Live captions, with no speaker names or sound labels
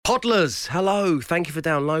Podlers, hello. Thank you for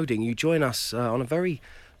downloading. You join us on a very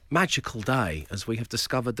magical day as we have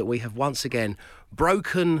discovered that we have once again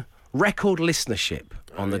broken record listenership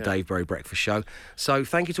on the Dave Berry Breakfast Show. So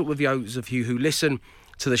thank you to all of those of you who listen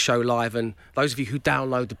to the show live and those of you who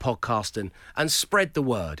download the podcast and spread the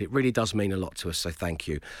word. It really does mean a lot to us, so thank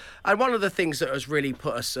you. And one of the things that has really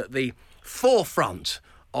put us at the forefront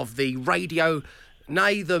of the radio,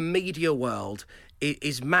 nay, the media world,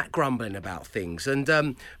 is Matt grumbling about things.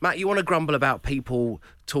 And Matt, you want to grumble about people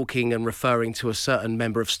talking and referring to a certain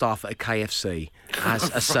member of staff at a KFC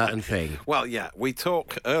as a certain thing. Well, yeah, we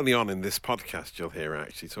talk early on in this podcast, you'll hear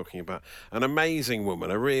actually talking about an amazing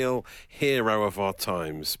woman, a real hero of our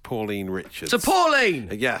times, Pauline Richards. So Pauline!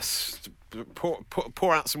 Yes.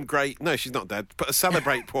 Pour out some no, she's not dead.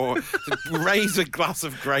 Raise a glass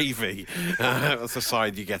of gravy. That's a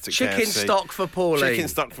side you get at Chicken KFC. stock for Pauline. Chicken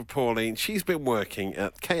stock for Pauline. She's been working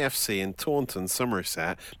at KFC in Taunton,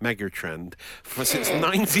 Somerset, mega trend, since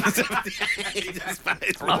 1978. He's spat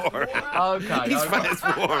his war out. Okay. He's spat his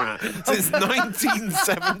war out. Since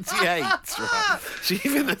 1978. Right? She's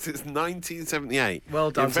been there since 1978. Well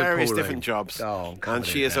done in various to Pauline. different jobs. Oh, and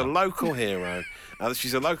she is a local hero.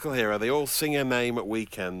 She's a local hero. They all sing her name at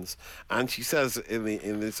weekends. And she says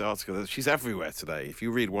in this article that she's everywhere today. If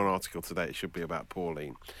you read one article today, it should be about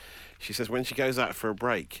Pauline. She says when she goes out for a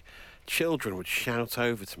break, children would shout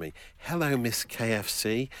over to me, "Hello, Miss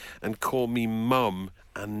KFC," and call me Mum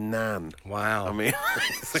and Nan. Wow. I mean...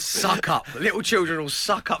 suck up. Little children will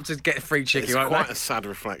suck up to get free chicken. It's won't quite they? a sad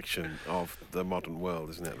reflection of the modern world,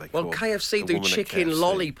 isn't it? Well, KFC do chicken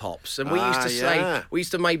lollipops, and we used to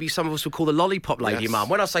say, maybe some of us would call the lollipop lady Mum.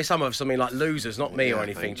 When I say some of us, I mean like losers, not me or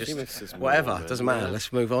anything, just whatever, doesn't matter.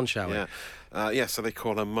 Let's move on, shall we? So they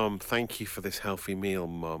call her Mum. Thank you for this healthy meal,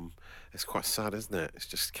 Mum. It's quite sad, isn't it? It's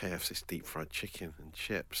just KFC's deep fried chicken and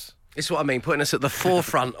chips. It's what I mean, putting us at the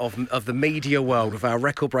forefront of the media world with our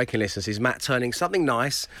record-breaking listeners is Matt turning something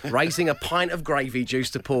nice, raising a pint of gravy juice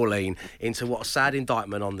to Pauline, into what a sad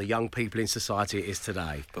indictment on the young people in society it is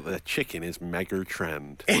today. But the chicken is mega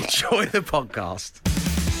trend. Enjoy the podcast.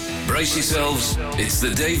 Brace yourselves. It's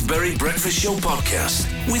the Dave Berry Breakfast Show podcast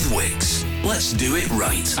with Wix. Let's do it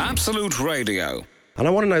right. Absolute Radio. And I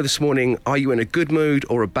want to know this morning, are you in a good mood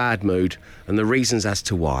or a bad mood, and the reasons as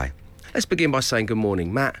to why. Let's begin by saying good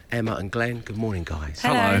morning, Matt, Emma and Glenn. Good morning, guys.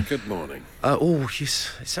 Hello. Good morning.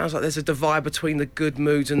 Yes, it sounds like there's a divide between the good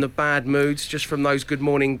moods and the bad moods, just from those good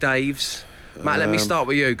morning Daves. Matt, let me start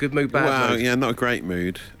with you. Good mood, bad mood? Well, yeah, not a great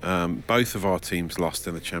mood. Both of our teams lost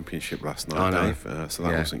in the championship last night, Dave, so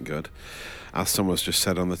that wasn't good. As someone's just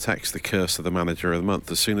said on the text, the curse of the manager of the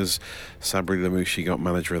month. As soon as Sabri Lamouchi got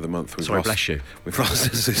manager of the month, we've lost. Bless you. We've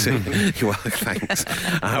lost. Well, thanks.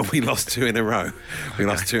 We lost two in a row. We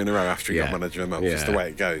lost two in a row after he got manager of the month. It's the way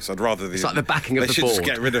it goes. I'd rather it's like the backing of the board. They should just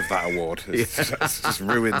get rid of that award. It just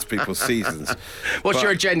ruins people's seasons. What's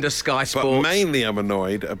your agenda, Sky Sports? But mainly, I'm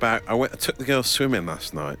annoyed about. I took the girls swimming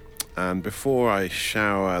last night. And before I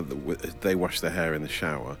shower, they wash their hair in the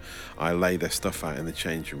shower, I lay their stuff out in the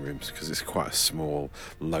changing rooms because it's quite a small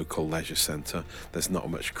local leisure centre. There's not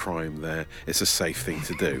much crime there. It's a safe thing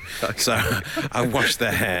to do. So I wash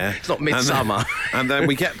their hair. It's not midsummer. And then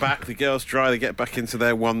we get back, the girls dry, they get back into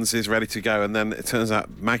their onesies, ready to go. And then it turns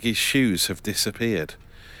out Maggie's shoes have disappeared.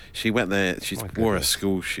 She went there, she wore her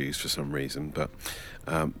school shoes for some reason, but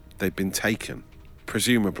they've been taken.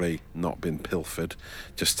 Presumably not been pilfered,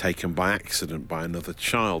 just taken by accident by another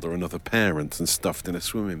child or another parent and stuffed in a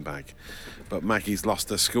swimming bag. But Maggie's lost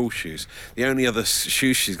her school shoes. The only other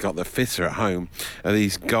shoes she's got that fit her at home are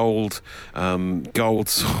these gold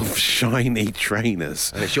sort of shiny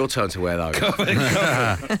trainers. And it's your turn to wear those.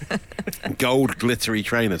 Gold glittery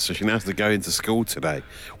trainers, so she now has to go into school today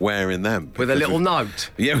wearing them. With a little note.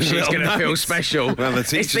 Yeah, she's going to feel special. Well,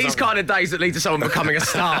 it's these kind of days that lead to someone becoming a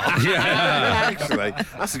star. Actually,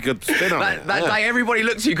 that's a good spin on it. That day everybody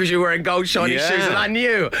looked at you because you were wearing gold shiny shoes, and I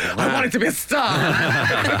knew I wanted to be a star.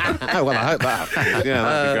 Oh, well, I hope that happens. Yeah,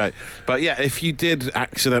 that'd be great. But yeah, if you did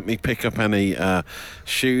accidentally pick up any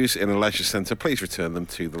shoes in a leisure centre, please return them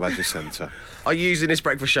to the leisure centre. Are you using this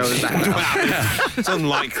breakfast show as that? It's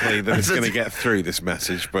unlikely that it's going to get through this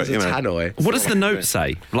message, but you know. Tannoy. What does the note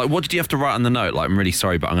say? Like, what did you have to write on the note? Like, I'm really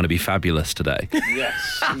sorry, but I'm going to be fabulous today.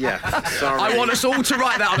 Yes. Yeah. Sorry. I want us all to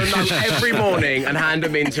write that on a note every morning and hand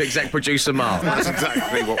them in to exec producer Mark. That's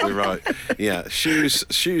exactly what we write. Yeah. Shoes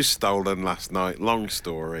stolen last night. Long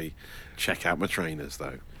story. Check out my trainers,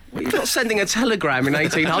 though. Well, you're not sending a telegram in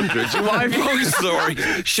 1800s. You might have Long story.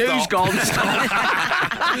 Shoes Stop. gone. Stop.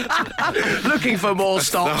 Looking for more.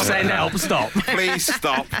 Stop. Send help. Stop. Please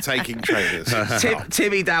stop taking trainers.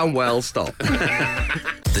 Timmy Downwell. Stop.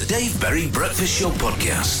 The Dave Berry Breakfast Show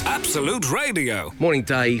Podcast. Absolute Radio. Morning,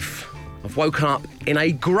 Dave. I've woken up in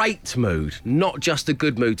a great mood, not just a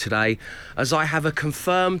good mood today, as I have a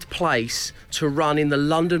confirmed place to run in the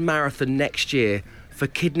London Marathon next year for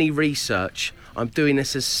kidney research. I'm doing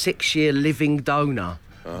this as 6-year living donor.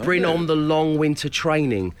 Bring on the long winter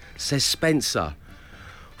training, says Spencer.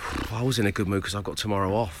 I was in a good mood because I've got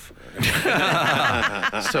tomorrow off.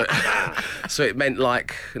 so it meant,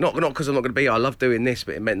 like, not because I'm not going to be here, I love doing this,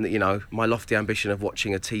 but it meant that, you know, my lofty ambition of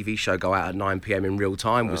watching a TV show go out at 9 p.m. in real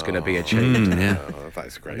time was going to be achieved.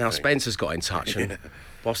 That's great. Now Spencer's got in touch, and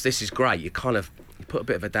whilst this is great, you put a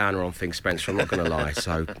bit of a downer on things, Spencer, I'm not going to lie,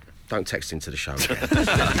 so don't text into the show. The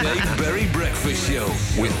Dave Berry Breakfast Show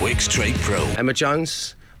with Wix Trade Pro. Emma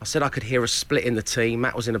Jones, I said I could hear a split in the team.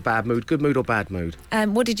 Matt was in a bad mood. Good mood or bad mood?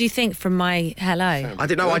 What did you think from my hello? I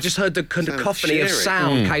didn't know. I just heard the cacophony of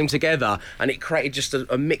sound came together, and it created just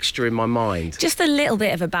a mixture in my mind. Just a little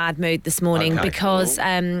bit of a bad mood this morning because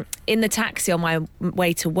in the taxi on my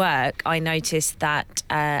way to work, I noticed that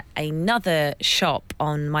another shop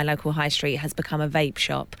on my local high street has become a vape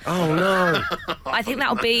shop. Oh, no. I think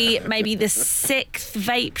that'll be maybe the 6th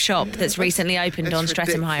vape shop that's recently opened on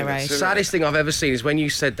Streatham High Road. Saddest thing I've ever seen is when you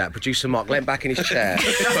said that, producer Mark leant back in his chair,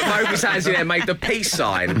 put both his hands in there, made the peace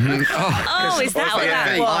sign. Is that what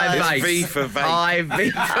that was? I vape. V for vape. I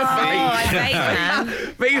vape for I vape.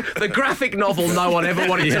 vape, man. The graphic novel no one ever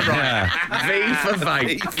wanted to write. V for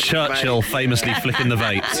vape. Churchill famously flicking the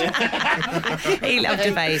vapes. He loved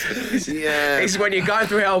a vape. Yeah. It's when you're going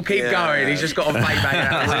through it all, keep going. He's just got a vape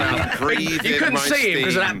hanging out. You couldn't see him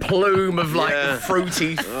because of that plume of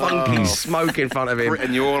fruity, funky smoke in front of him.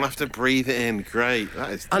 And you all have to breathe it in. Great.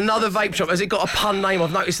 That is Another vape shop. Has it got a pun name?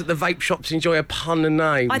 I've noticed that the vape shops enjoy a pun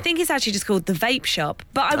name. I think it's actually just called the vape shop.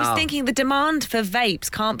 But I was thinking the demand for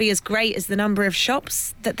vapes can't be as great as the number of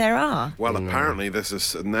shops that there are. Well, apparently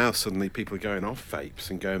now suddenly people are going off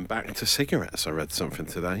vapes and going back to cigarettes. I read something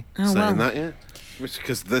today saying that, yeah.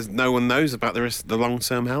 Because no one knows about the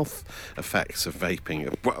long-term health effects of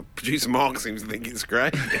vaping. Well, producer Mark seems to think it's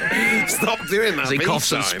great. Stop doing that. He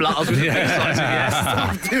coughs and splutters with the peace sign.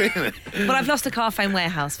 Stop doing it. Well, I've lost a car phone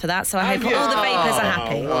warehouse for that, so I hope all the vapers are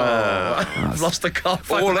happy. I've lost a car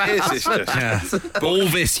phone. All it is just... All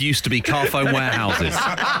this used to be car phone warehouses.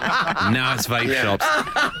 Now it's vape shops.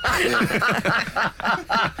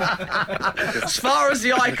 As far as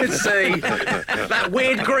the eye could see, that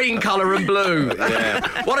weird green colour and blue.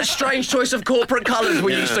 Yeah. What a strange choice of corporate colours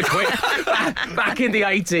we used to quit back in the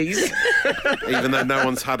 80s. Even though no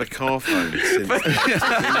one's had a car phone since.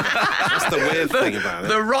 That's the weird thing about it.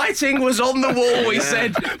 The writing was on the wall, we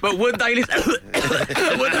said, but would they listen?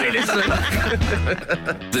 Would they listen?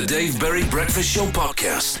 The Dave Berry Breakfast Show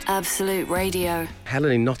Podcast. Absolute Radio.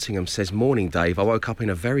 Helen in Nottingham says, morning, Dave. I woke up in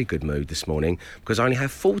a very good mood this morning because I only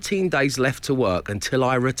have 14 days left to work until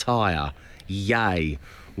I retire. Yay.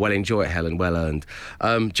 Well, enjoy it, Helen. Well earned.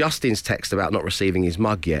 Justin's text about not receiving his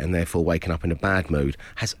mug yet and therefore waking up in a bad mood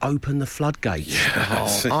has opened the floodgates.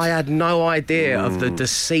 Yes. I had no idea of the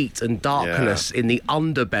deceit and darkness in the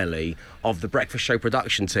underbelly of the Breakfast Show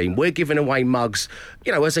production team. We're giving away mugs,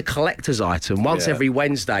 you know, as a collector's item. Once every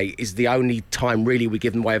Wednesday is the only time really we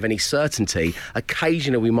give them away of any certainty.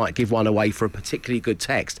 Occasionally we might give one away for a particularly good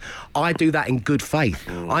text. I do that in good faith.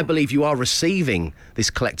 I believe you are receiving this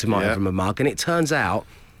collector's item from a mug, and it turns out,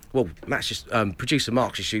 well, Matt's just, producer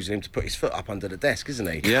Mark's just using him to put his foot up under the desk, isn't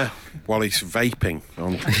he? Yeah, while he's vaping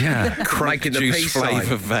on crack Making the juice peace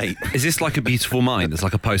flavour vape. Is this like a beautiful mind? There's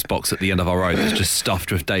like a post box at the end of our road that's just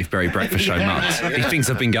stuffed with Dave Berry Breakfast Show mugs. These things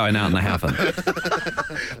have been going out and they haven't.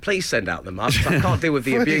 Please send out the mugs. I can't deal with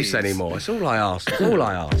the abuse anymore. It's all I ask. It's all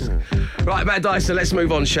I ask. Right, Matt Dyson, let's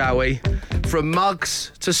move on, shall we? From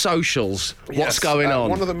mugs to socials. What's going on?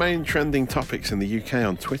 One of the main trending topics in the UK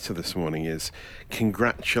on Twitter this morning is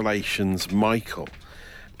congratulations, Michael.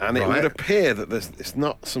 And it would appear that it's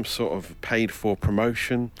not some sort of paid-for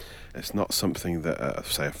promotion. It's not something that,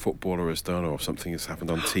 say, a footballer has done or something that's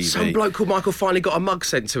happened on TV. Some bloke called Michael finally got a mug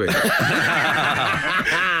sent to him.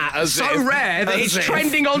 So rare that it's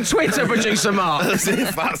trending on Twitter, producer Mark. As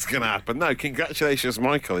if that's going to happen. No, congratulations,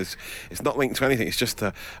 Michael. It's not linked to anything. It's just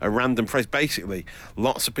a random phrase. Basically,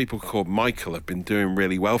 lots of people called Michael have been doing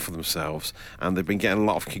really well for themselves, and they've been getting a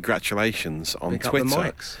lot of congratulations on Pick up the Twitter.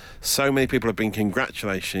 mics. So many people have been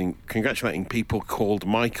congratulating people called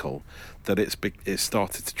Michael that it's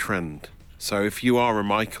started to trend. So if you are a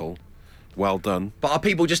Michael, well done. But are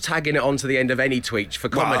people just tagging it onto the end of any tweet for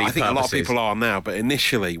comedy I think purposes? a lot of people are now, but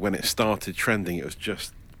initially when it started trending, it was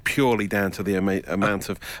just purely down to the amount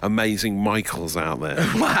of amazing Michaels out there.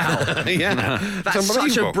 Wow. Yeah. That's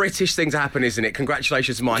such a British thing to happen, isn't it?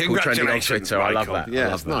 Congratulations, Michael, trending on Twitter. Michael. I love that.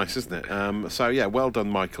 Yeah, it's nice, isn't it? So, yeah, well done,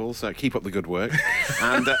 Michaels. Keep up the good work.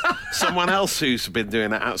 And someone else who's been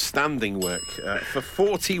doing outstanding work for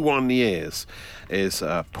 41 years is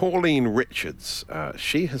Pauline Richards.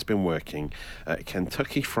 She has been working at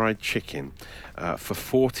Kentucky Fried Chicken for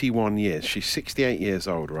 41 years. She's 68 years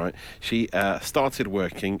old, right? She started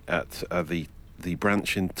working at the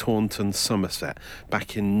branch in Taunton, Somerset,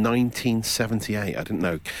 back in 1978. I didn't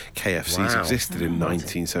know KFCs existed in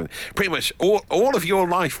 1970. Pretty much all of your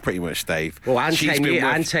life, pretty much, Dave. Well, and 10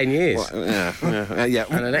 years. Well, yeah.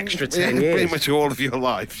 And an extra 10 years. Pretty much all of your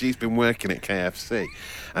life, she's been working at KFC.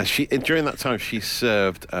 And during that time, she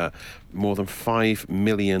served more than 5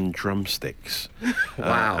 million drumsticks.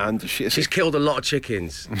 Wow. And she's killed a lot of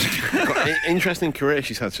chickens. Interesting career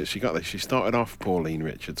she's had since she got there. She started off, Pauline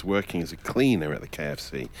Richards, working as a cleaner at the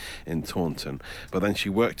KFC in Taunton, but then she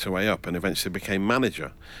worked her way up and eventually became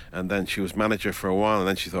manager. And then she was manager for a while, and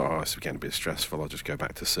then she thought, it's getting a bit stressful, I'll just go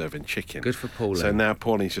back to serving chicken. Good for Pauline. So now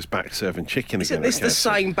Pauline's just back serving chicken again. Isn't this the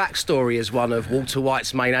same backstory as one of Walter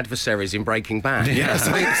White's main adversaries in Breaking Bad? Yes,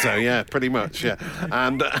 I think so, yeah, pretty much, yeah.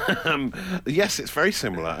 And yes, it's very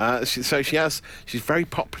similar. She's very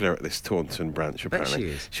popular at this Taunton branch, apparently. I bet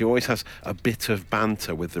she is. She always has a bit of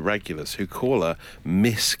banter with the regulars who call her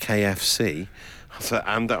Miss KFC.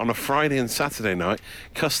 And on a Friday and Saturday night,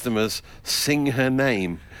 customers sing her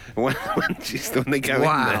name when they go in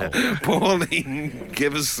there. Pauline,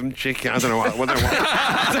 give us some chicken. I don't know what.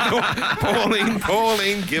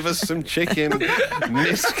 Pauline, give us some chicken.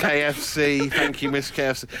 Miss KFC. Thank you, Miss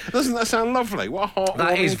KFC. Doesn't that sound lovely? What a heartwarming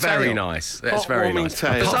That is very tale. nice. That's very nice.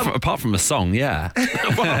 Tale. Apart from a song, yeah.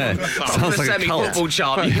 Sounds like a cult. Semi-football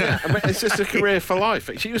chant. Yeah, I mean, it's just a career for life.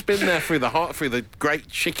 She's been there through the great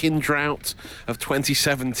chicken drought of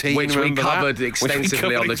 2017, which we covered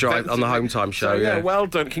extensively on the Home Time show. So, yeah, well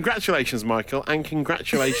done. Congratulations, Michael, and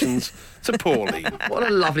congratulations to Pauline. What a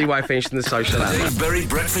lovely way of finishing the social ammo. Dave Berry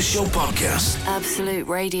Breakfast Show podcast. Absolute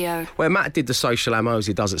Radio. Where Matt did the social ammo as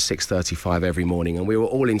he does at 6:35 every morning, and we were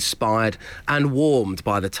all inspired and warmed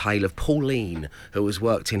by the tale of Pauline, who has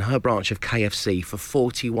worked in her branch of KFC for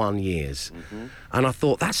 41 years. Mm-hmm. And I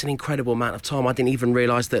thought, that's an incredible amount of time. I didn't even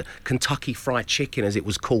realise that Kentucky Fried Chicken, as it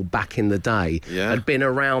was called back in the day, had been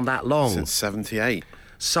around that long. Since 78.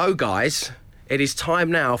 So, guys, it is time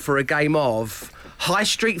now for a game of High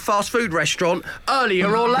Street Fast Food Restaurant,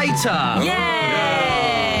 Earlier or Later.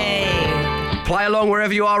 Yay! Play along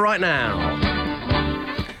wherever you are right now.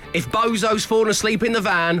 If Bozo's fallen asleep in the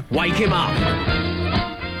van, wake him up.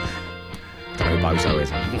 Don't know who Bozo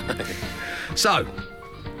is. So,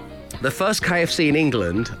 the first KFC in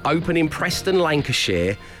England opened in Preston,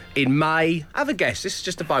 Lancashire in May. Have a guess. This is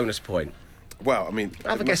just a bonus point. Well, I mean...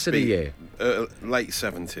 Have a guess of the year. Late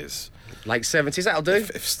 70s. Late 70s, that'll do. I'm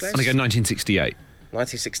going to go 1968.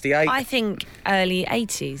 1968. I think early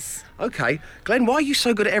 80s. OK. Glenn, why are you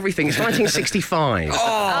so good at everything? It's 1965.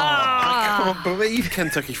 I can't believe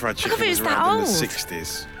Kentucky Fried Chicken thought it was was that around in the old.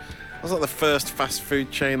 60s. It was like the first fast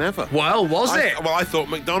food chain ever. Well, was it? I thought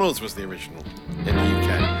McDonald's was the original in the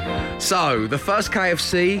UK. So, the first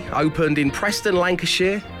KFC opened in Preston,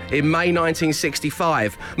 Lancashire in May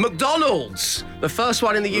 1965. McDonald's, the first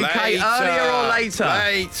one in the UK, earlier or later?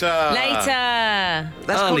 Later.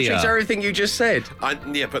 That's contrary Earlier. to everything you just said.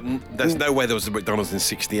 Yeah, but there's no way there was a McDonald's in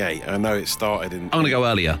 68. I know it started in... I'm going to go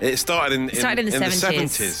earlier. It started in the 70s.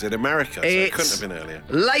 70s in America, so it couldn't have been earlier.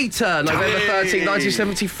 Later, November 13,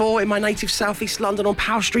 1974, in my native southeast London on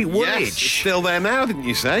Powell Street, Woolwich. Yes, it's still there now, didn't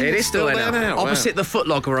you say? It is still there now. Wow. Opposite the Foot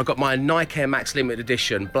Locker, where I got my Nike Air Max Limited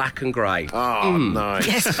Edition, black and grey. Oh, nice.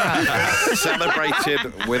 Yes,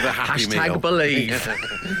 Celebrated with a happy meal. Hashtag believe.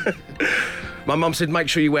 My mum said, make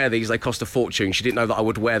sure you wear these, they cost a fortune. She didn't know that I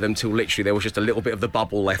would wear them till literally there was just a little bit of the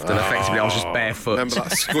bubble left, and effectively I was just barefoot. Remember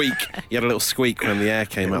that squeak? You had a little squeak when the air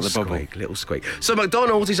came out of the bubble. Little squeak. So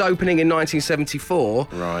McDonald's is opening in 1974.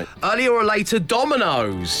 Right. Earlier or later,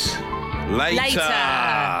 Domino's.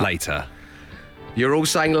 Later. You're all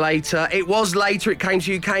saying later. It was later. It came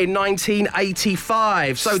to UK in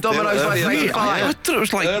 1985. So Domino's earlier than 1985. that, I thought it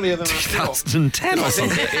was like Earlier than I thought. 2010 or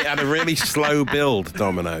something. It had a really slow build,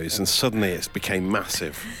 Domino's, and suddenly it became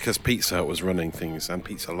massive because Pizza Hut was running things, and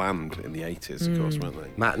Pizza Land in the 80s, of course, weren't they?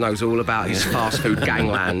 Matt knows all about his fast food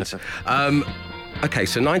gangland. Okay,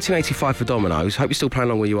 so 1985 for Domino's. Hope you're still playing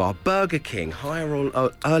along where you are. Burger King,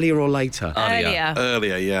 earlier or later? Earlier.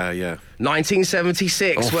 Earlier, yeah.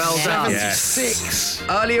 1976. Well done. 76.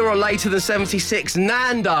 Earlier or later than 76,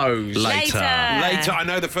 Nando's. Later. Later, I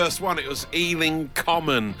know the first one. It was Ealing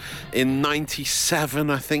Common in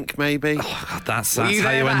 97, I think, maybe. Oh, God, that's Were how you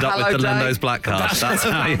there you end that up with Hello the Day? Nando's black card. That's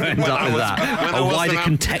how you end up with that. when I A was wider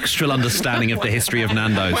an contextual understanding of the history of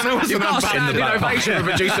Nando's. When I was You've an got a ambassador, standing ovation for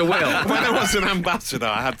producer Will. when I was an ambassador,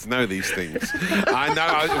 I had to know these things. I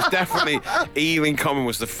know it was definitely Ealing Common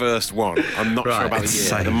was the first one. I'm not sure Right. about the year.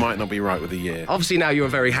 Insane. I might not be right with the year. Obviously, now you're a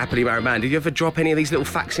very happily married man. Did you ever drop any of these little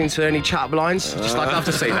facts into any chat-up lines? Just I'd love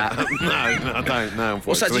to see that. No, I don't know.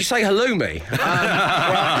 What's that? Did you say halloumi?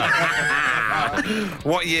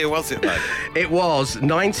 What year was it, though? It was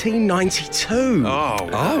 1992.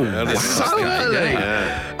 Earlier So early.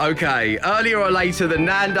 Yeah. Okay, earlier or later than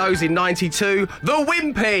Nando's in 92, the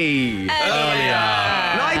Wimpy. Early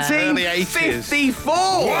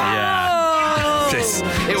 1954. Yeah.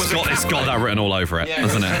 It's got that written all over it,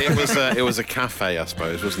 hasn't it? It was a cafe, I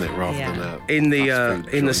suppose, wasn't it? Rather Yeah. than a In the fast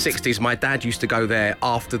food in the joint. 60s, my dad used to go there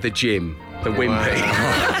after the gym. The Wimpy.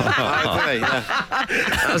 Okay, yeah.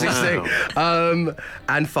 That was his thing.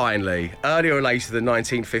 And finally, earlier or later than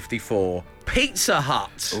 1954, Pizza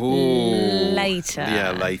Hut. Later.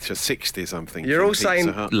 Yeah, later 60s. I'm thinking. You're all Pizza saying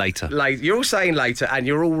Hut. Later. You're all saying later, and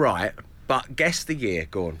you're all right. But guess the year.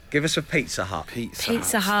 Go on. Give us a Pizza Hut.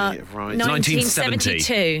 Pizza Hut. Right.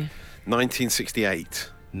 1972. 1968.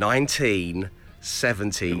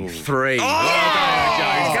 1973.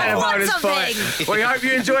 Oh, Get a won bonus something. point. We hope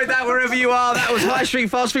you enjoyed that wherever you are. That was High Street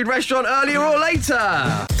Fast Food Restaurant earlier or later.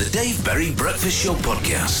 The Dave Berry Breakfast Show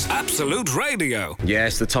Podcast. Absolute Radio.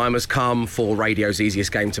 Yes, the time has come for radio's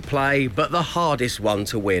easiest game to play, but the hardest one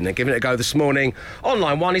to win. And giving it a go this morning, on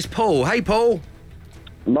line one is Paul. Hey, Paul.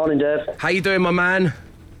 Morning, Dave. How you doing, my man?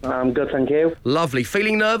 I'm good, thank you. Lovely.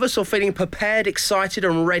 Feeling nervous or feeling prepared, excited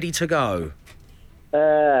and ready to go?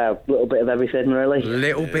 A little bit of everything, really.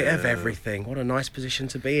 Little bit of everything. What a nice position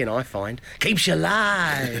to be in, I find. Keeps you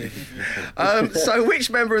alive. So which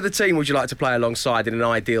member of the team would you like to play alongside in an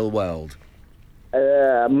ideal world?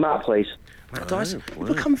 Matt, please. Matt Dyson.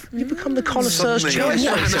 You've become the connoisseur's Suddenly, choice,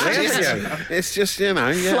 yeah. haven't you? It's just, yeah.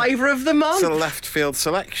 Flavour of the It's a month. left field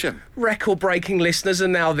selection. Record-breaking listeners,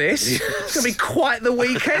 and now this. It's going to be quite the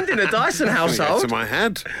weekend in a Dyson Get household. to my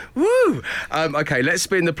head. Woo! Okay, let's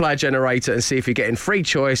spin the player generator and see if you're getting free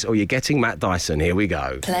choice or you're getting Matt Dyson. Here we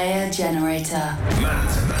go. Player generator.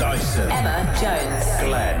 Matt Dyson. Emma Jones.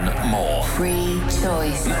 Glenn Moore. Free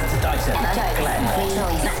choice. Matt Dyson. Emma Jones. Glenn Free Moore.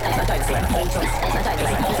 choice. Emma Jones. Free choice. Emma Jones.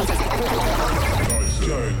 Free choice.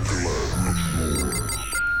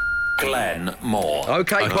 Glenn Moore.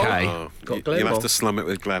 Okay, Paul. Okay. Got Glenn You'll Moore. have to slum it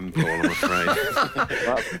with Glenn, Paul, I'm afraid.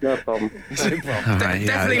 That's no problem. All right, yeah.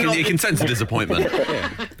 Definitely not- You can sense the disappointment.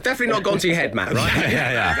 Definitely not gone to your head, Matt, right?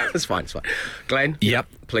 yeah. That's fine, it's fine. Glenn? Yep.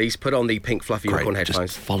 Please put on the pink fluffy unicorn Great.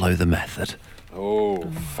 headphones. Just follow the method. Oh,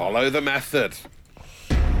 follow the method.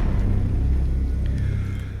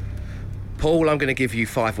 Paul, I'm going to give you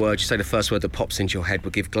 5 words. You say the first word that pops into your head. We'll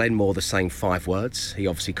give Glenn Moore the same 5 words. He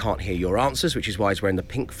obviously can't hear your answers, which is why he's wearing the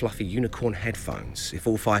pink fluffy unicorn headphones. If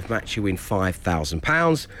all 5 match, you win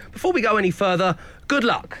 £5,000. Before we go any further, good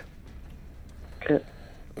luck.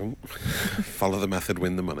 Follow the method,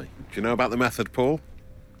 win the money. Do you know about the method, Paul?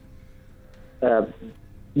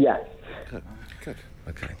 Yeah. Good.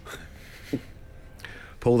 Okay.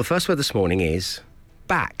 Paul, the first word this morning is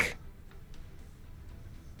back.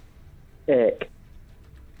 Ache.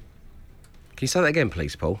 Can you say that again,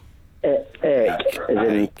 please, Paul? Ache. As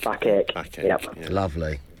in backache. Backache. Yep. Yeah.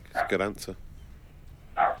 Lovely. That's a good answer.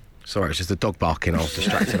 Sorry, it's just the dog barking. I was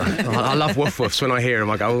distracted. I love woof woofs. When I hear them,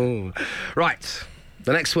 I go, ooh. Right.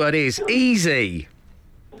 The next word is easy.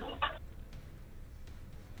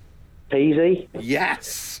 Peasy.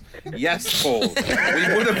 Yes. Yes, Paul.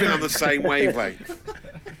 We would have been on the same wavelength.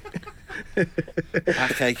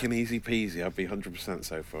 Backache and easy peasy. I'd be 100%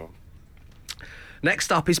 so far.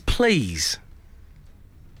 Next up is please.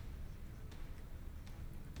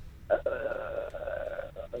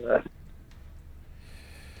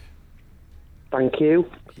 Thank you.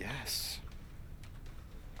 Yes.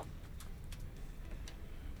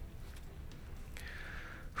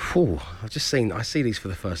 Phew, I see these for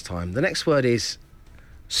the first time. The next word is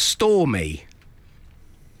stormy.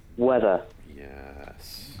 Weather.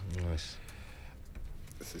 Yes. Nice.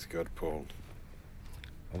 This is good, Paul.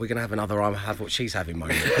 Are we going to have another I have what she's having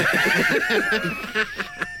moment?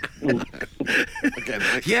 Again,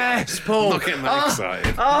 Yes, Paul. not getting that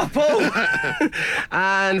excited. Oh, Paul.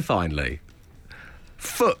 And finally,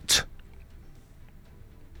 foot.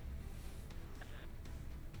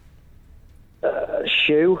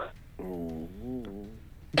 Shoe.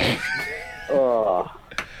 Oh.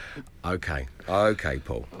 Okay,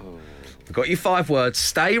 Paul. We've got you 5 words.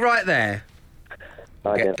 Stay right there.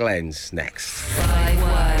 Okay. Get Glenn's next. 5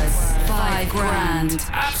 words, 5 grand.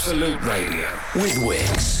 Absolute Radio with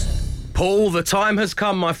Wix. Paul, the time has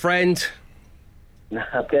come, my friend.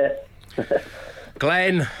 Okay.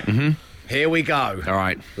 Glenn, here we go. All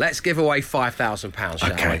right. Let's give away £5,000,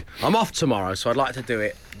 shall Okay. we? I'm off tomorrow, so I'd like to do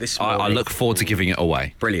it this morning. I look forward to giving it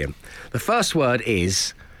away. Brilliant. The first word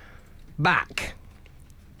is back.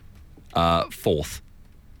 4th.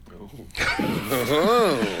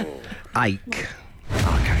 Ache.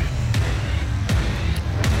 Okay.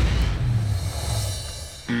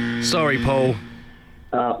 Sorry, Paul.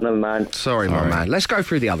 Oh, never mind. Sorry, my man. Let's go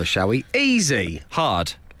through the others, shall we? Easy.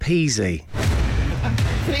 Hard. Peasy.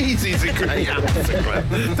 Easy's a great answer,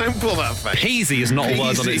 Glenn. Don't pull that face. Peasy is not a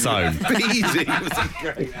word on its own. Easy was a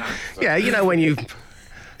great answer. Yeah, you know when you...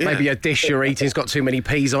 Maybe a dish you're eating's got too many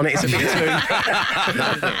peas on it. It's a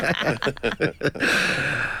bit too...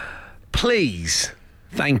 Please.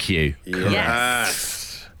 Thank you.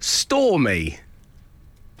 Yes. Stormy.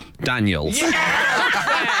 Daniels.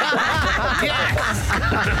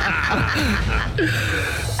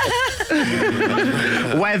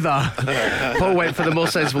 Weather. Paul went for the more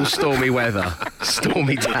sensible stormy weather.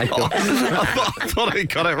 Stormy Daniel. I thought he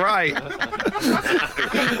got it right.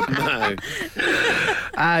 No.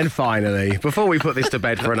 And finally, before we put this to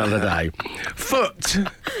bed for another day, foot.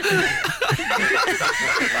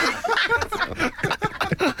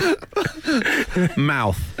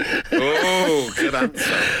 Mouth. Oh, good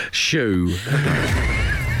answer. Shoe.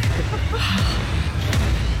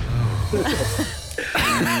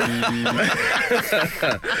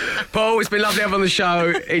 Paul, it's been lovely having on the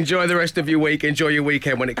show. Enjoy the rest of your week. Enjoy your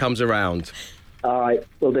weekend when it comes around. All right,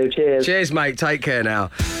 will do. Cheers. Cheers, mate. Take care now.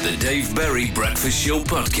 The Dave Berry Breakfast Show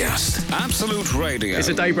Podcast. Absolute Radio. It's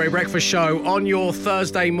a Dave Berry Breakfast Show on your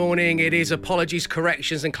Thursday morning. It is Apologies,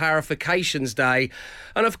 Corrections and Clarifications Day.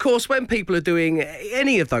 And of course, when people are doing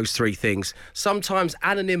any of those 3 things, sometimes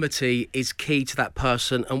anonymity is key to that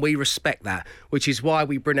person, and we respect that, which is why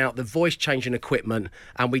we bring out the voice-changing equipment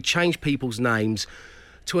and we change people's names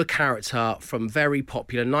to a character from very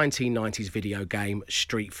popular 1990s video game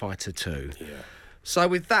Street Fighter 2. Yeah. So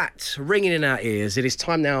with that ringing in our ears, it is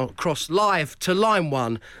time now cross live to line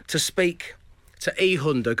 1 to speak to E.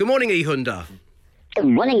 Hunda. Good morning, E. Hunda. Good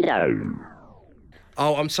morning, Joe.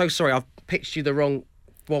 Oh, I'm so sorry. I've pitched you the wrong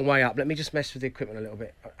way up. Let me just mess with the equipment a little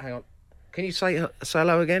bit. Hang on. Can you say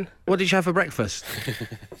hello again? What did you have for breakfast?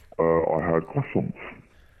 I had croissants.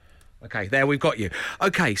 Okay, there, we've got you.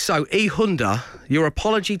 Okay, so E. Hunda, your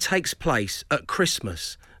apology takes place at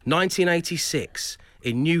Christmas, 1986,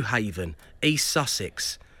 in New Haven, East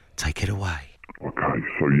Sussex. Take it away. Okay,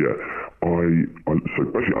 so yeah, so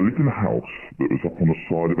basically I lived in a house that was up on the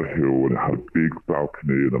side of a hill and it had a big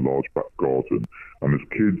balcony and a large back garden. And as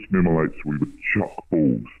kids, me and my mates, we would chuck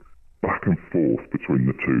balls back and forth between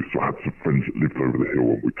the two. So I had some friends that lived over the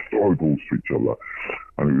hill and we'd throw balls to each other.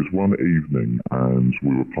 And it was one evening and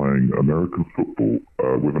we were playing American football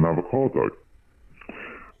with an avocado.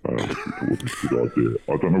 Which we thought was a good idea.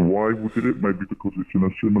 I don't know why we did it, maybe because it's in a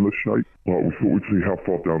similar shape, but we thought we'd see how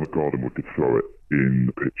far down the garden we could throw it in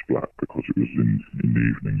the pitch black because it was in the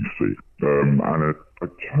evening, you see. And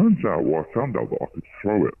it turns out, I found out that I could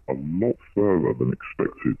throw it a lot further than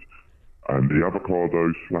expected. And the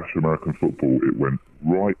avocado / American football, it went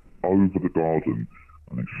right over the garden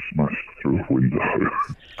and it smashed through a window.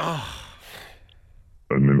 Oh.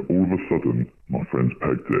 And then all of a sudden, my friends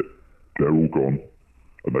pegged it. They're all gone.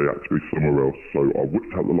 And they had to be somewhere else. So I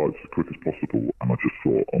whipped out the lights as quick as possible and I just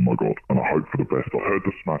thought, oh my God. And I hoped for the best. I heard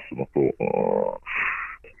the smash and I thought, oh.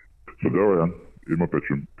 So there I am in my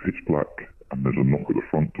bedroom, pitch black, and there's a knock at the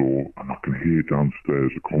front door and I can hear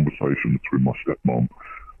downstairs a conversation between my stepmom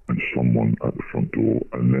and someone at the front door.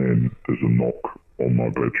 And then there's a knock on my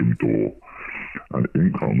bedroom door and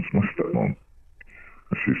in comes my stepmom.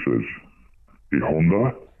 And she says, "Hey,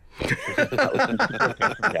 Honda?"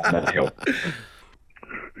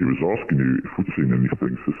 He was asking you if we'd seen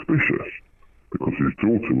anything suspicious because his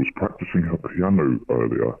daughter was practicing her piano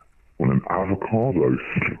earlier when an avocado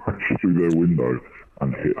smashed through their window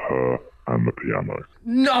and hit her and the piano.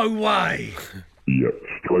 No way! Yep,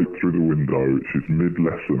 straight through the window. She's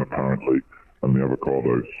mid-lesson apparently, and the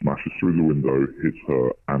avocado smashes through the window, hits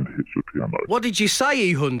her and hits the piano. What did you say,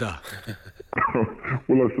 E. Hunda?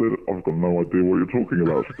 Well, I said, I've got no idea what you're talking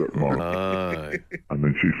about, stepmom. And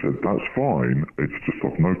then she said, that's fine. It's just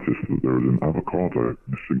I've noticed that there is an avocado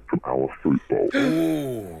missing from our fruit bowl.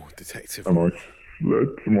 Ooh, detective. And I said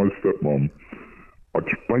to my stepmom, I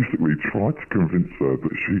just basically tried to convince her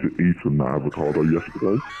that she'd eaten that avocado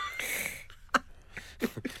yesterday.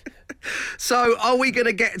 So are we going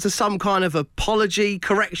to get to some kind of apology,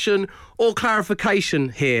 correction or clarification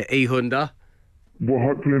here, Ehunda? Well,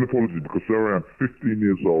 hopefully an apology, because there I am, 15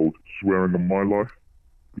 years old, swearing on my life,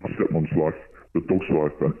 my stepmom's life, the dog's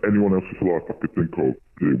life, and anyone else's life I could think of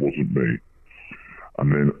that it wasn't me.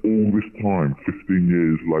 And then all this time, 15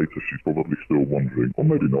 years later, she's probably still wondering, or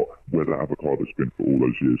maybe not, where that avocado's been for all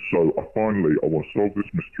those years. So I want to solve this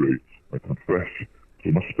mystery. I confess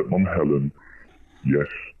to my stepmom Helen, yes,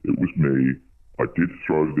 it was me. I did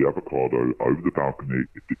throw the avocado over the balcony.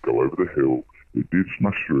 It did go over the hill. It did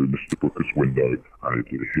smash through Mr. Booker's window, and it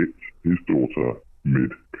did hit his daughter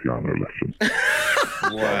mid-piano lesson.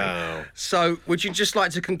 Wow. So would you just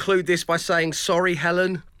like to conclude this by saying, sorry,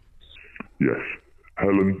 Helen? Yes.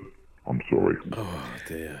 Helen, I'm sorry. Oh,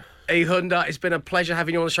 dear. Ehunda, it's been a pleasure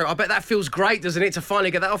having you on the show. I bet that feels great, doesn't it, to finally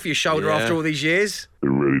get that off your shoulder after all these years? It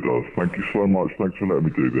really does. Thank you so much. Thanks for letting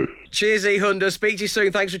me do this. Cheers, Ehunda. Speak to you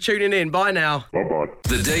soon. Thanks for tuning in. Bye now. Bye-bye.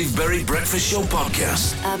 The Dave Berry Breakfast Show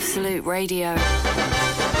Podcast. Absolute Radio.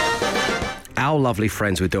 Our lovely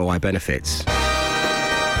friends with DIY Benefits,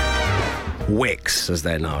 Wix as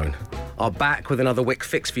they're known, are back with another Wix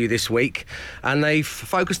fix for you this week, and they've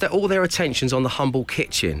focused all their attentions on the humble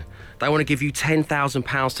kitchen. They want to give you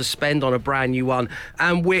 £10,000 to spend on a brand new one,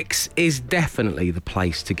 and Wix is definitely the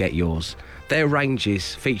place to get yours. Their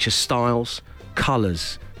ranges feature styles,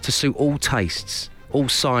 colours to suit all tastes, all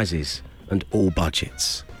sizes and all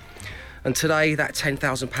budgets. And today that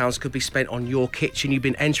 £10,000 could be spent on your kitchen. You've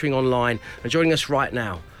been entering online, and joining us right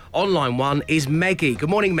now, online one, is Meggie. Good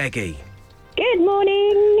morning, Meggie. Good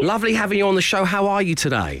morning. Lovely having you on the show. How are you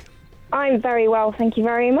today? I'm very well, thank you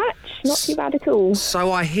very much. Not too bad at all.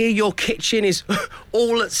 So I hear your kitchen is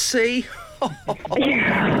all at sea.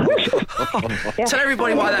 Yeah. Tell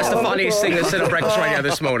everybody why that's the funniest thing that's said on Breakfast Radio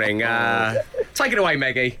this morning. Take it away,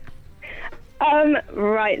 Meggie.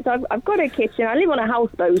 Right, so I've got a kitchen. I live on a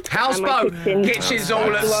houseboat. Houseboat. Kitchen's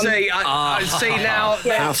all at sea. I see now.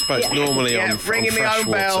 Houseboat's normally on ringing me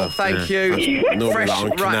own bell. Thank you. Normally Fresh-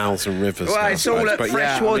 on canals and rivers. Well, it's all at houseboats, but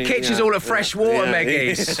fresh water. Kitchen's all at fresh water,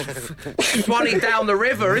 Meggie. It's funny down the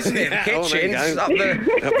river, isn't it? The kitchen's up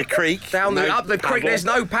the creek. Up the creek. There's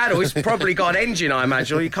no paddle. It's probably got an engine, I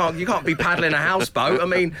imagine. Or you can't be paddling a houseboat. I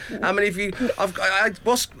mean, if you,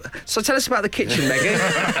 so tell us about the kitchen, Meggie.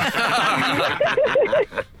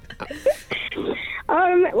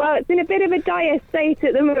 Well, it's in a bit of a dire state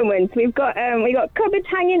at the moment. We've got cupboards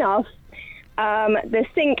hanging off. The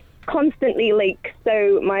sink constantly leaks,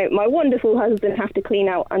 so my wonderful husband has to clean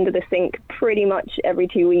out under the sink pretty much every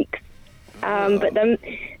 2 weeks. But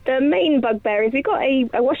the main bugbear is we got a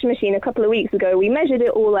washing machine a couple of weeks ago. We measured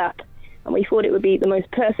it all up, and we thought it would be the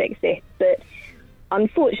most perfect fit, but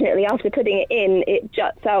unfortunately, after putting it in, it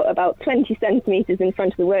juts out about 20 centimetres in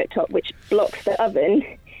front of the worktop, which blocks the oven.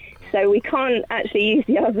 So we can't actually use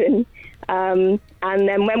the oven. And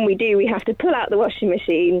then when we do, we have to pull out the washing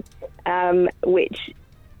machine, which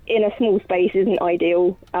in a small space isn't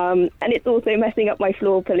ideal. And it's also messing up my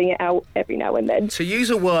floor, pulling it out every now and then. To use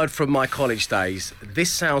a word from my college days, this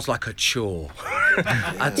sounds like a chore.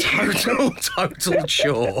 A total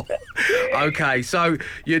chore. Okay, so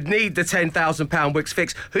you'd need the £10,000 Wix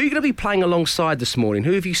fix. Who are you going to be playing alongside this morning?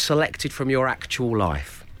 Who have you selected from your actual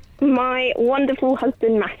life? My wonderful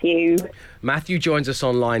husband, Matthew. Matthew joins us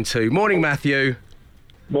online too. Morning, Matthew.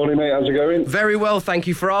 Morning, mate. How's it going? Very well, thank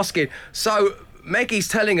you for asking. So, Maggie's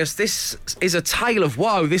telling us this is a tale of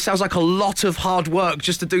woe. This sounds like a lot of hard work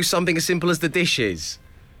just to do something as simple as the dishes.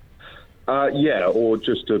 Yeah, or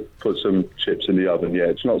just to put some chips in the oven. Yeah,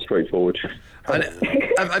 it's not straightforward. And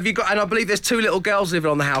have you got? And I believe there's 2 little girls living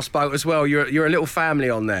on the houseboat as well. You're a little family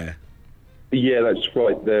on there. Yeah, that's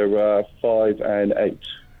right. They're 5 and 8.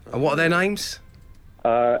 And what are their names?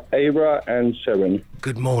 Ava and Seren.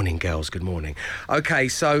 Good morning, girls. Good morning. Okay,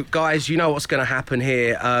 so, guys, you know what's going to happen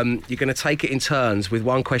here. You're going to take it in turns with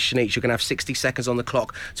one question each. You're going to have 60 seconds on the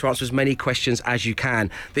clock to answer as many questions as you can.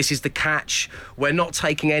 This is the catch. We're not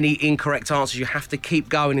taking any incorrect answers. You have to keep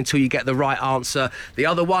going until you get the right answer. The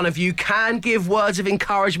other one of you can give words of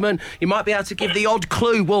encouragement. You might be able to give the odd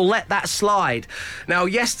clue. We'll let that slide. Now,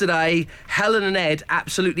 yesterday, Helen and Ed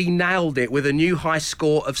absolutely nailed it with a new high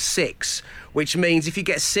score of 6, which means if you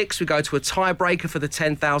get 6, we go to a tiebreaker for the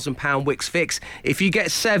 £10,000 Wix fix. If you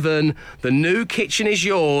get 7, the new kitchen is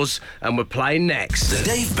yours, and we're playing next. The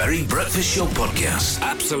Dave Berry Breakfast Show Podcast.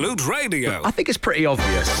 Absolute Radio. I think it's pretty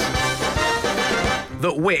obvious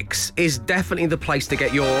that Wix is definitely the place to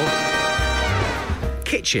get your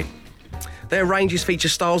kitchen. Their ranges feature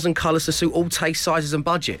styles and colours to suit all taste, sizes and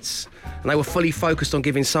budgets. And they were fully focused on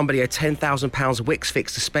giving somebody a £10,000 Wix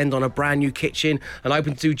fix to spend on a brand new kitchen, and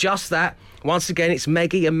open to do just that. Once again, it's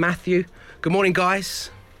Meggie and Matthew. Good morning,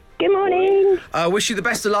 guys. Good morning. Wish you the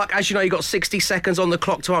best of luck. As you know, you've got 60 seconds on the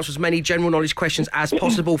clock to answer as many general knowledge questions as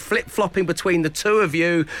possible, flip-flopping between the two of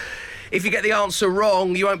you. If you get the answer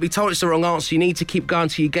wrong, you won't be told it's the wrong answer. You need to keep going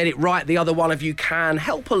till you get it right. The other one of you can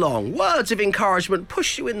help along. Words of encouragement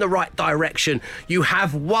push you in the right direction. You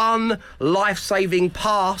have one life-saving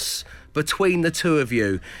pass between the two of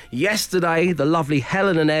you. Yesterday, the lovely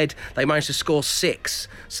Helen and Ed, they managed to score 6.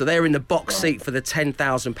 So they're in the box seat for the £10,000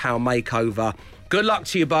 makeover. Good luck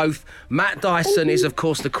to you both. Matt Dyson is, of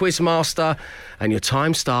course, the quiz master, and your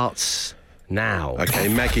time starts now. Okay,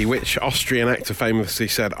 Meggie, which Austrian actor famously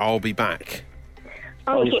said, "I'll be back"?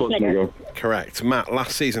 Schwarzenegger. Correct. Matt,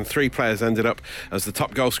 last season, 3 players ended up as the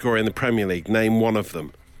top goal scorer in the Premier League. Name one of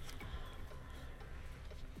them.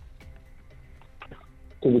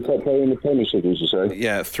 To the top player in the Premiership, did you say?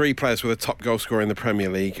 Yeah, 3 players were the top goal scorer in the Premier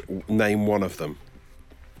League. Name one of them.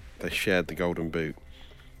 They shared the Golden Boot.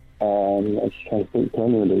 I'm just trying to think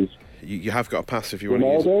Premier League. You have got a pass if you want to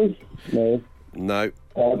use it. Ronaldo? No.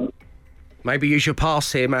 Maybe use your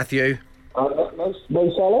pass here, Matthew. Mo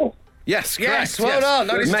Salah? Yes, Yes, correct, well done.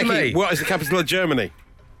 No, listen to Meggie, me. what is the capital of Germany?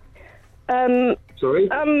 Sorry?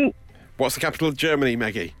 What's the capital of Germany,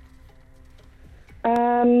 Meggie?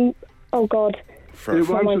 Oh, God. From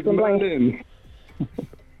My mind's gone blank.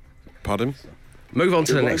 Pardon? Move on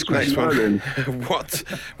to the next Next question. one.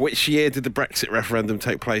 Which year did the Brexit referendum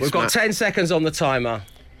take place? We've got Matt? 10 seconds on the timer.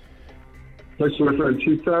 Let's refer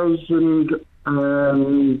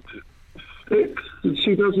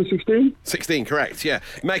 2016? 16, correct, yeah.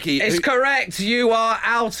 Meggie. It's correct. You are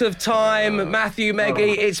out of time, Matthew,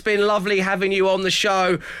 Meggie. It's been lovely having you on the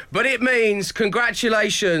show, but it means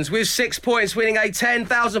congratulations with 6 points, winning a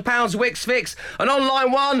 £10,000 Wix fix. And on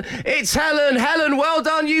line 1, it's Helen. Helen, well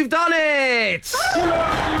done. You've done it.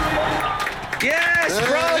 Yes,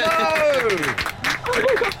 bravo.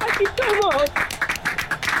 Thank you so much.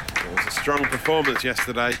 It was a strong performance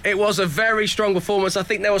yesterday. It was a very strong performance. I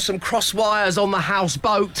think there were some cross wires on the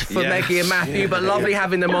houseboat for Yes. Meggie and Matthew, but lovely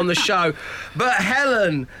having them on the show. But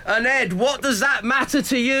Helen and Ed, what does that matter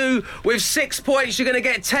to you? With 6 points, you're going to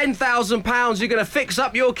get £10,000. You're going to fix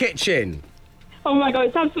up your kitchen. Oh, my God,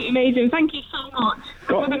 it's absolutely amazing. Thank you so much.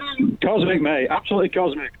 Cosmic, mate. Absolutely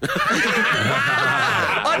cosmic.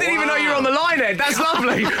 I didn't even know you were on the line, Ed. That's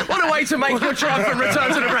lovely. What a way to make your triumphant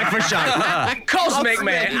return to the breakfast show. Cosmic,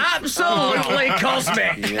 mate. Absolutely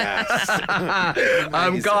cosmic. Yes.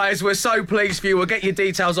 Guys, we're so pleased for you. We'll get your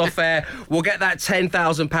details off air. We'll get that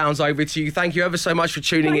 £10,000 over to you. Thank you ever so much for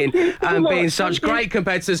tuning in and being such great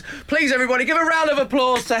competitors. Please, everybody, give a round of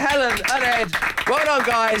applause to Helen and Ed. Well done,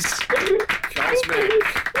 guys. Cosmic.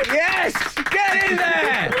 Yes! Get in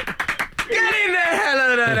there! Get in there,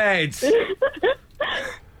 Helen and Ed!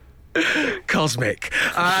 Cosmic.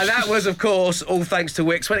 That was, of course, all thanks to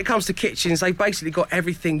Wix. When it comes to kitchens, they've basically got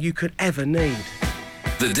everything you could ever need.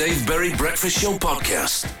 The Dave Berry Breakfast Show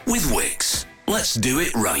podcast with Wix. Let's do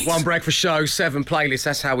it right. 1 breakfast show, 7 playlists.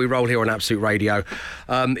 That's how we roll here on Absolute Radio.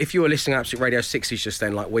 If you were listening to Absolute Radio 60s just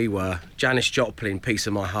then, like we were, Janis Joplin, Piece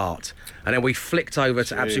of My Heart. And then we flicked over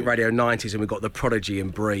to Absolute Radio 90s and we got The Prodigy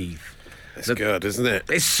and Breathe. It's good, isn't it?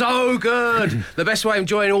 It's so good. The best way of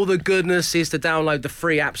enjoying all the goodness is to download the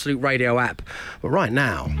free Absolute Radio app. But right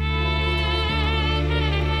now,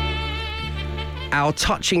 our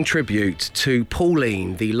touching tribute to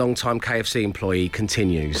Pauline, the long-time KFC employee,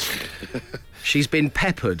 continues. She's been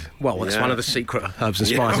peppered. Well, that's one of the secret herbs and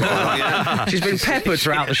spices. She's been peppered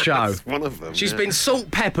throughout the show. That's one of them. She's been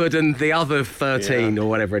salt peppered and the other 13 or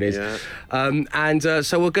whatever it is. Yeah.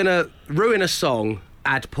 So we're going to ruin a song.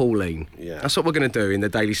 Add Pauline. Yeah. That's what we're going to do in the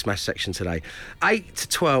Daily Smash section today. 8 to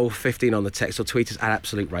 12, 15 on the text, or tweet us at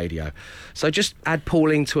Absolute Radio. So just add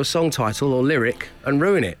Pauline to a song title or lyric and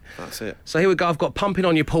ruin it. That's it. So here we go. I've got Pumping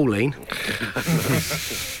on Your Pauline.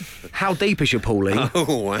 How deep is your Pauline?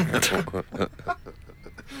 Oh, wow.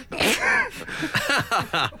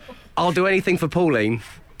 I'll do anything for Pauline,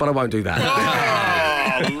 but I won't do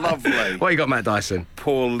that. Oh, lovely. What you got, Matt Dyson?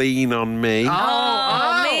 Pauline on me.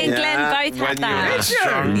 Oh, me and Glenn both had when that. you were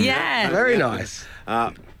strong. Yeah. Very nice.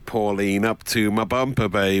 Pauline up to my bumper,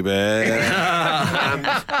 baby. And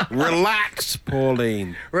relax,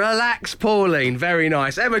 Pauline. Relax, Pauline. Very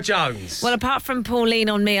nice. Emma Jones. Well, apart from Pauline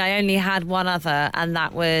on me, I only had one other, and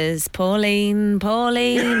that was Pauline.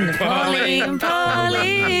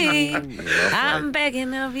 I'm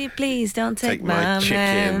begging of you, please don't take my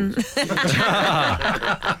man.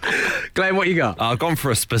 Glenn, what you got? I've gone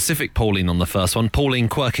for a specific Pauline on the first one. Pauline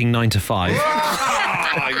quirking 9 to 5.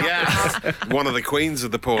 Oh, yes. One of the queens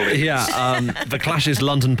of the Pauline. Yeah, the Clash's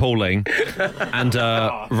London Pauline, and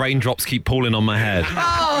raindrops keep pooling on my head.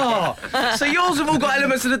 Oh, so yours have all got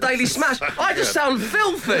elements of the Daily Smash. I just sound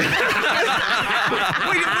filthy. we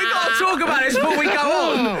got to talk about this before we go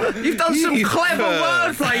on. You've done some clever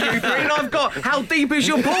wordplay, you three, and I've got how deep is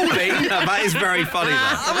your Pauline? That is very funny,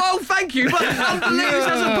 though. Well, thank you, but this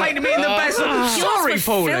hasn't painted me in the best. Sorry,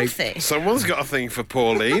 Pauline. Someone's got a thing for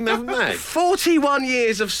Pauline, haven't they? 41 years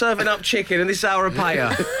of serving up chicken and this hour of payer.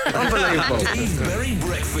 Unbelievable. Dave Berry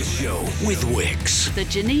Breakfast Show with Wix. The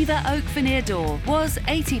Geneva Oak Veneer door was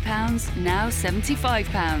 £80, now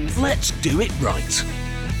 £75. Let's do it right.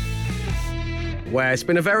 Well, it's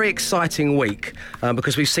been a very exciting week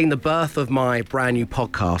because we've seen the birth of my brand new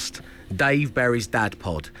podcast, Dave Berry's Dad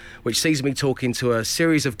Pod, which sees me talking to a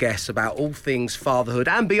series of guests about all things fatherhood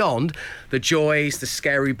and beyond, the joys, the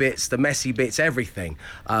scary bits, the messy bits, everything.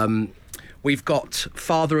 We've got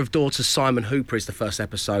father of daughters Simon Hooper is the first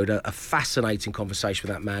episode, a fascinating conversation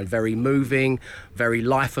with that man, very moving, very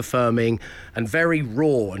life-affirming and very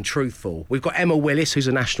raw and truthful. We've got Emma Willis, who's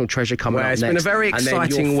a national treasure, coming up next. It's been a very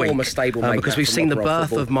exciting week because we've seen the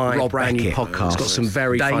birth of my brand new podcast. It's got some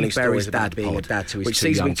very funny stories about being a dad to his two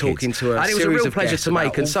young kids. Talking to and it was a real pleasure to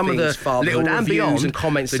make, and some of the little reviews and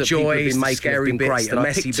comments, the joys, the scary bits, the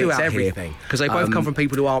messy bits, everything. Because they both come from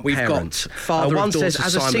people who aren't parents. We've got father of daughters Simon Hooper. One says,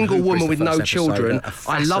 as a single woman with no children,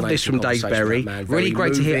 I love this from Dave Berry. Really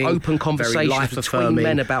great to hear open conversations between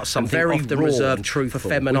men about something very often reserved for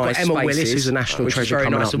feminized spaces. Emma Willis, who's a national treasure,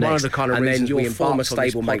 coming up next. One of the kind of reasons we embarked on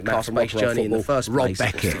this podcast journey in the first place.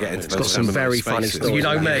 Rob Beckett. It's got some very funny stories. You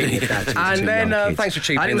know me. And then, thanks for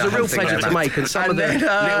cheaping in. And it was a real pleasure to make. And some of the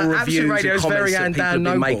little reviews and comments that people have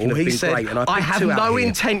been making have been great. And I have no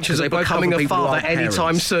intentions of becoming a father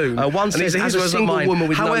anytime soon. One says, as a single woman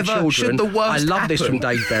with no children, I love this from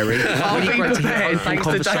Dave Berry. Really great to hear open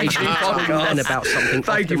conversations and about something.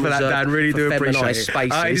 Thank you for that, Dan. Really do appreciate it.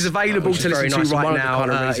 It is available to listen to right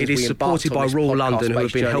now. It is supported by Royal London, who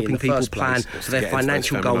have been helping people plan for their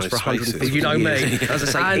financial goals for 150. You know me.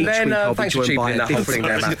 As I say, each week I'll be joined by a different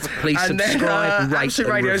guest. Please subscribe, rate, and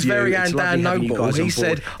Radio's very own Dan Noble. He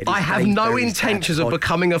said, I have no intentions of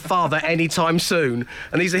becoming a father anytime soon.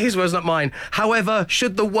 And these are his words, not mine. However,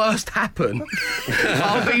 should the worst happen,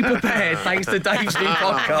 I'll be prepared, thanks to Dave's new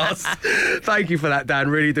podcast. Thank you for that, Dan.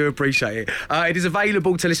 Really do appreciate it. It is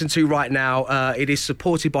available to listen to right now. It is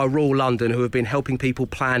supported by Royal London, who have been helping people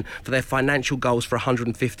plan for their financial goals for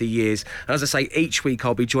 150 years. And as I say, each week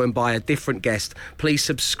I'll be joined by a different guest. Please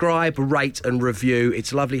subscribe, rate and review.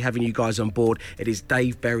 It's lovely having you guys on board. It is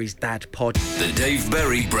Dave Berry's Dad Pod. The Dave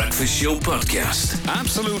Berry Breakfast Show Podcast.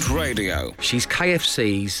 Absolute Radio. She's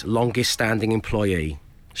KFC's longest standing employee.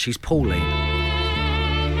 She's Pauline.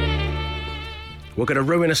 We're going to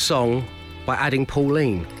ruin a song by adding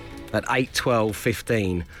Pauline at 8, 12,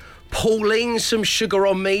 15. Pauline, some sugar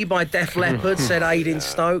on me by Def Leppard, said Aidan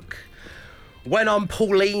Stoke. When I'm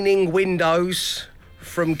Paulining windows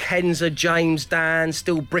from Kenza, James, Dan,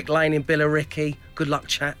 still bricklaying Billericay. Good luck,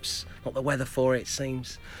 chaps. Not the weather for it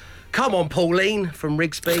seems. Come on, Pauline, from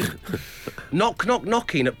Rigsby. Knock, knock,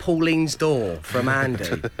 knocking at Pauline's door, from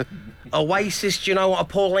Andy. Oasis, do you know what a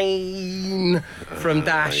Pauline? From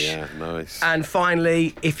Dash. Yeah, nice. And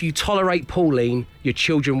finally, if you tolerate Pauline, your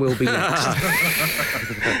children will be next.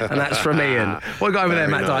 And that's from Ian. We'll go over there,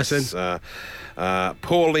 Matt Dyson.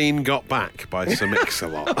 Pauline Got Back by Sir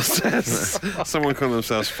Mix-a-Lot. Someone calling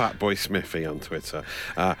themselves Fatboy Smithy on Twitter.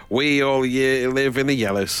 We all live in a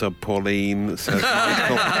yellow sub, Pauline, says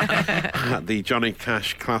Michael. The Johnny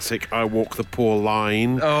Cash classic I Walk the Poor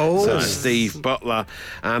Line, says Steve Butler.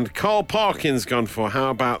 And Carl Parkin's gone for how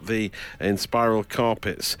about the In Spiral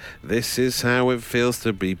Carpets? This is how it feels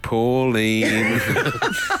to be Pauline.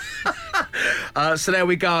 So there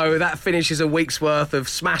we go. That finishes a week's worth of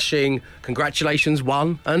smashing. Congratulations,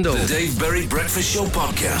 one and all. The Dave Berry Breakfast Show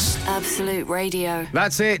Podcast. Absolute Radio.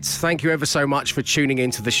 That's it. Thank you ever so much for tuning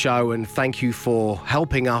into the show, and thank you for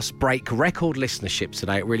helping us break record listenership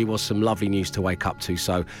today. It really was some lovely news to wake up to.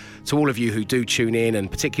 So to all of you who do tune in, and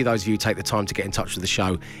particularly those of you who take the time to get in touch with the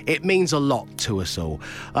show, it means a lot to us all.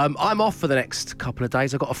 I'm off for the next couple of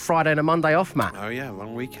days. I've got a Friday and a Monday off, Matt. Oh yeah,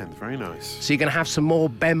 long weekend. Very nice. So you're going to have some more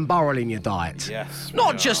Ben Burrell in your diet that. Yes,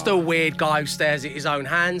 Not just a weird guy who stares at his own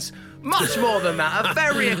hands. Much more than that. A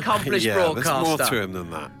very accomplished broadcaster. There's more to him than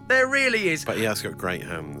that. There really is. But he has got great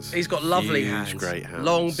hands. He's got lovely Huge, hands. great hands.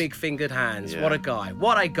 Long, big-fingered hands. Yeah. What a guy.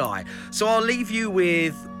 What a guy. So I'll leave you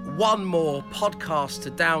with one more podcast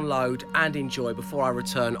to download and enjoy before I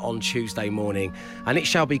return on Tuesday morning. And it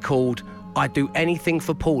shall be called I'd Do Anything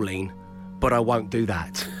for Pauline, but I won't do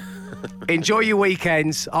that. Enjoy your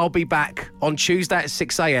weekends. I'll be back on Tuesday at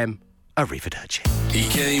 6 a.m. Arrivederci. He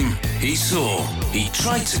came, he saw, he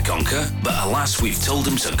tried to conquer, but alas, we've told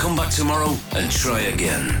him to come back tomorrow and try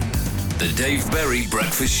again. The Dave Berry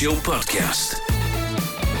Breakfast Show Podcast.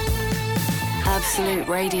 Absolute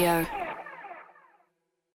Radio.